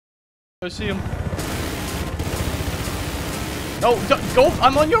I see him. No, go!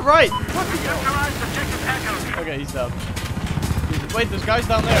 I'm on your right! Okay, he's down. Wait, there's guys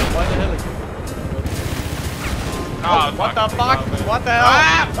down there. Why the hell? Oh, what the fuck? What the hell?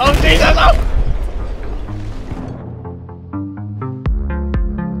 Ah! Oh, Jesus! Oh!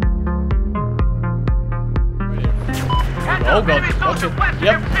 Oh god. Okay.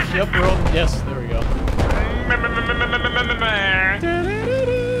 Yep, we're on. Yes, there we go.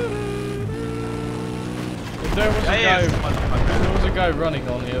 If there was a guy running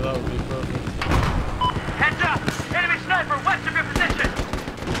on here, that would be perfect. Heads up! Enemy sniper west of your position!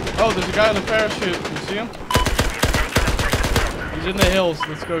 Oh, there's a guy on the parachute. You see him? He's in the hills.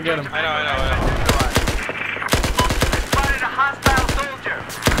 Let's go get him. I know. Spotted a hostile soldier!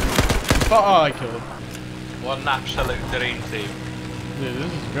 Oh, I killed him. What an absolute dream team. Dude,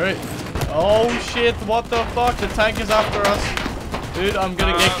 this is great. Oh shit, what the fuck? The tank is after us. Dude, I'm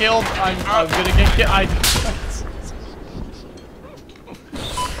gonna get killed. I'm gonna get killed.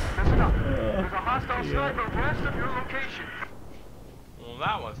 There's a hostile sniper west of your location. Well,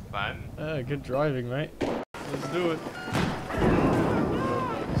 that was fun. Good driving, mate. Let's do it.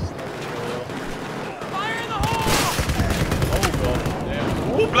 Fire in the hole! Oh god,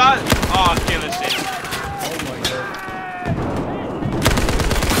 damn. Ooh, blood! Oh, killer shit. Oh my god.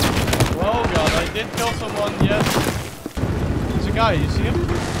 Oh god, I did kill someone, yes. There's a guy, you see him?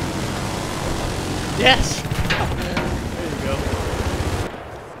 Yes! There you go.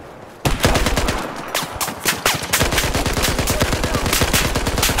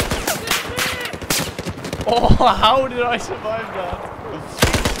 Oh, how did I survive that?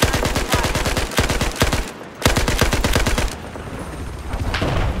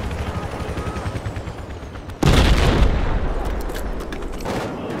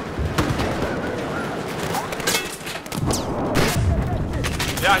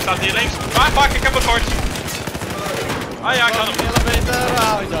 Ja, hij staat hier links. Ah, fuck, ik heb een kort. Ah ja, ik kan hem. Elevator.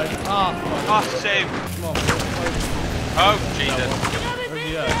 Ah, hij died. Ah, fuck. Ah, save. Come on. Oh, Jesus. Where's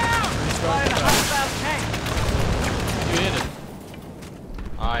he at? You hit it.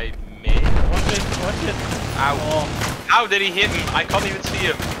 I missed. Watch it. Ow. Oh. How did he hit him? I can't even see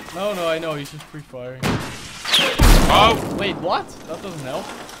him. No, I know. He's just pre-firing. Oh. Wait, what? That doesn't help.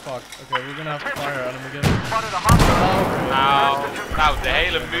 Fuck. Okay, we're gonna have to fire at him again. Spotted a hostile Nou, de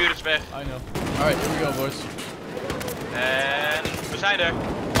hele muur is weg. I know. Alright, here we go, boys. En we zijn er.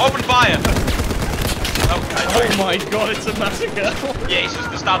 Open fire. Oh my god, it's a massacre. Jezus,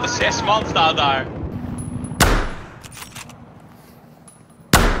 er staat 6 man staan daar.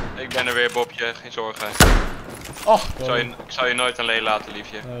 Ik ben er weer, Bobje, geen zorgen. Oh, Ik zou je nooit alleen laten,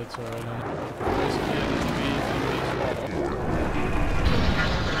 liefje. No, it's alright, man.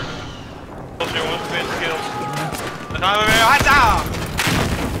 Jongens, 20 kills. Dan gaan we weer. Hatta!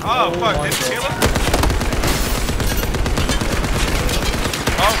 Oh, fuck, dit is killen.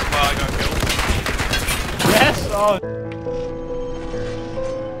 Oh, well, I got killed. Yes! Oh.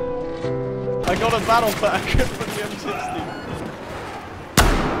 I got a battle pack for the M60.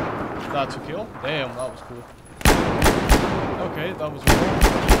 That's a kill. Damn, that was cool. Okay, that was cool.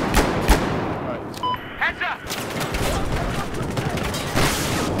 Alright, let's go. Heads up!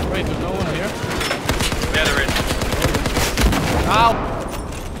 Wait, there's no one here? Yeah, there is. Ow!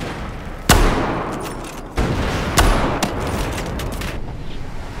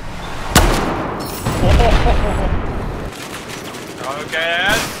 Okay.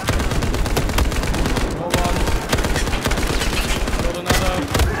 Hold on. Got another.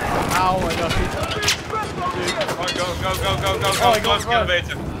 Ow, I got hit. Oh, go, Oh, I got kill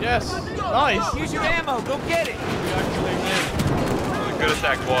beter. Yes! Nice! Use your ammo, go get it! We actually did. Good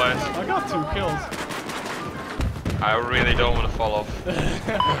attack, boys. I got 2 kills. I really don't want to fall off. I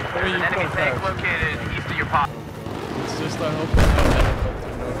mean, you Enemy could tank have. located east of your pot. It's just I hope that no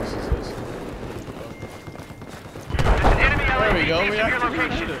helicopter notices us. There's an enemy There we LAV go, east we of your actually did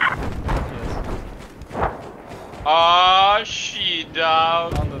location. it. Yes. Oh, she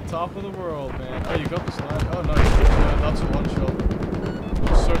down. On the top of the world, man. Oh, you got the slide. Oh, nice. Yeah, that's a one shot.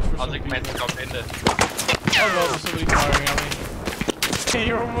 Search for Als some ik people. mensen kan vinden. Oh, no, there's somebody firing at me.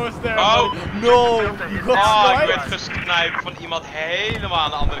 You're almost there. Oh. Buddy. No, you got Oh, ik sniped. werd gesniped van iemand helemaal aan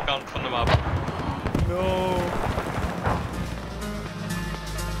de andere kant van de map. No.